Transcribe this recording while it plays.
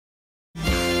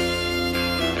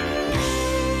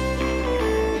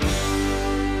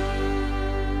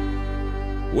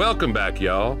Welcome back,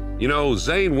 y'all. You know,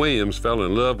 Zane Williams fell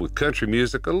in love with country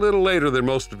music a little later than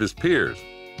most of his peers.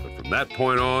 But from that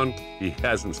point on, he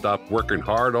hasn't stopped working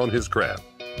hard on his craft.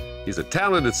 He's a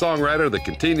talented songwriter that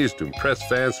continues to impress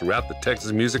fans throughout the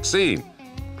Texas music scene,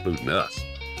 including us.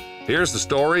 Here's the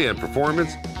story and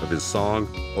performance of his song,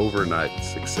 Overnight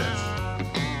Success.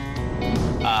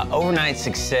 Overnight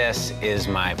Success is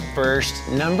my first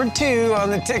 #2 on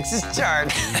the Texas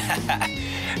chart.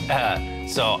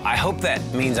 So I hope that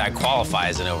means I qualify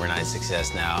as an overnight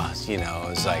success now. You know,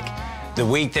 it's like the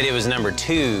week that it was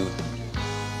 #2,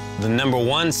 the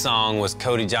 #1 song was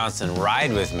Cody Johnson,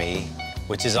 Ride With Me,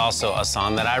 which is also a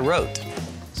song that I wrote.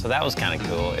 So that was kind of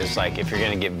cool. It's like if you're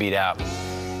gonna get beat out,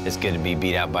 it's good to be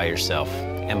beat out by yourself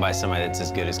and by somebody that's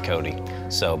as good as Cody.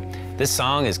 So this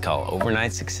song is called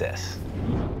Overnight Success.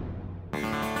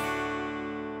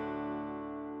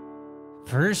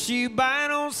 First you buy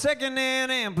an old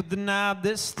second-hand amp with the knob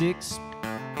that sticks.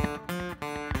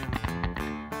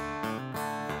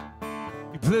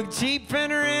 You plug a cheap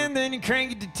Fender in, then you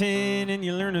crank it to 10, and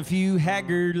you learn a few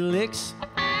haggard licks.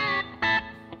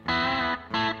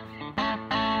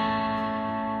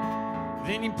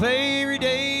 Then you play every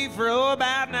day for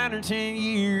about 9 or 10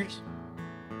 years,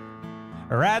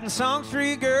 writing songs for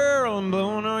your girl and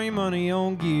blowing all your money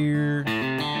on gear.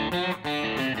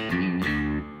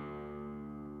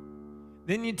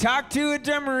 Then you talk to a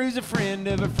drummer who's a friend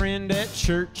of a friend at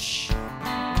church.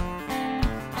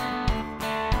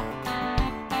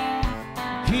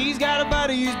 He's got a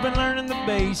buddy who's been learning the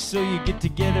bass, so you get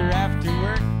together after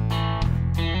work.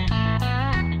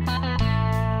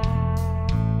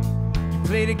 You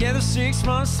play together 6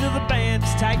 months till the band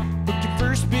is tight. Book your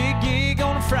first big gig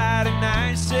on a Friday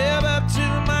night. Step up to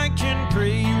the mic and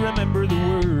pray you remember the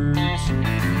words.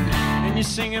 And you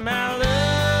sing them out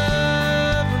loud.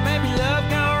 Maybe love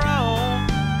gone wrong,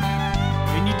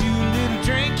 and you do a little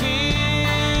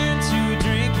drinking to a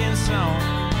drinking song.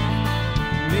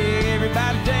 Make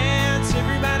everybody dance,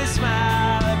 everybody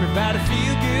smile, everybody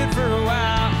feel good for a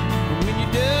while. And when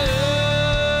you're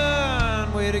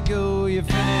done, way to go, you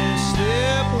finish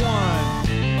step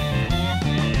 1.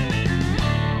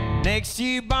 Next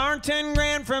you borrow 10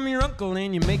 grand from your uncle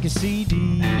and you make a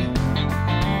CD.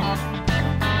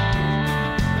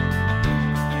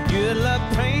 Good luck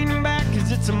paying them back,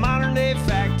 cause it's a modern day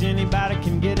fact. Anybody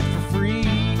can get it for free.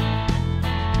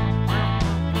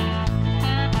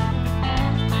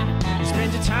 You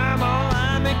spend your time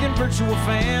online making virtual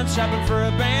fans, shopping for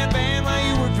a band while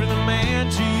you work for the man.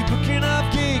 Till you book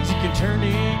enough gigs, you can turn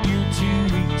in your 2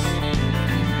 weeks.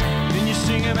 Then you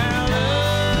sing about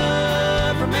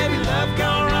love, or maybe love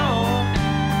gone wrong.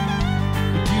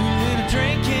 You do a little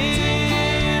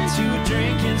drinking to a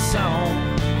drinking song.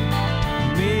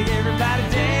 Make everybody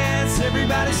dance,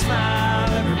 everybody smile,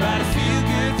 everybody feel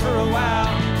good for a while.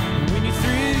 And when you're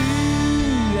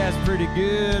through, that's pretty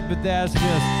good, but that's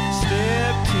just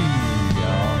step 2,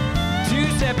 y'all.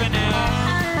 2-stepping out.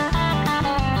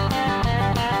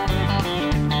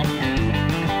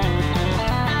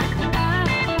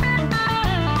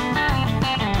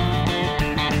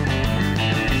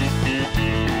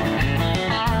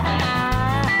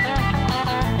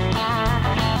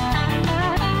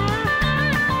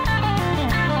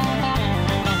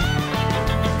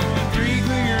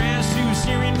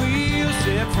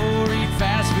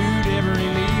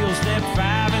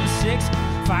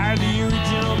 Fire the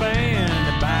original band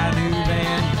and buy a new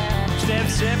band. Step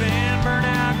 7, burn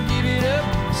out and give it up.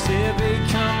 Step 8,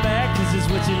 come back cause it's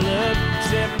what you love.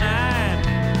 Step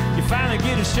 9, you finally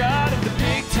get a shot at the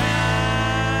big time.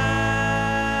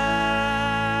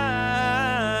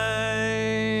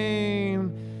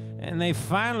 And they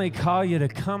finally call you to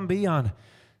come be on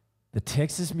the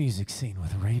Texas music scene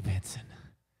with Ray Benson.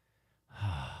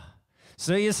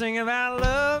 So you sing about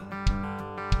love,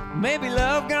 maybe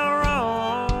love gone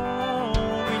wrong,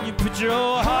 and you put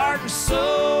your heart and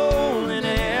soul into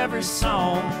every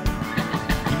song.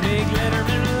 You make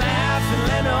Letterman laugh and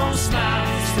Leno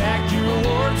smile, stack your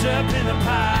awards up in a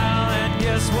pile, and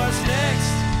guess what's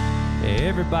next?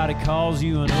 Everybody calls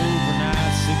you an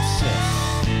overnight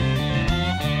success.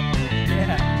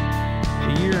 Yeah,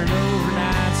 you're an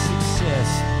overnight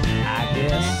success, I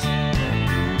guess.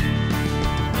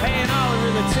 Hey, and all it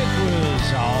really took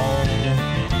was all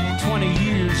 20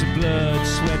 years of blood,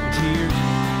 sweat, and tears.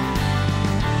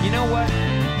 You know what?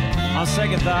 On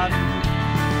second thought,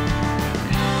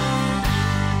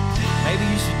 maybe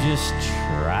you should just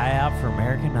try out for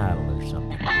American Idol or something.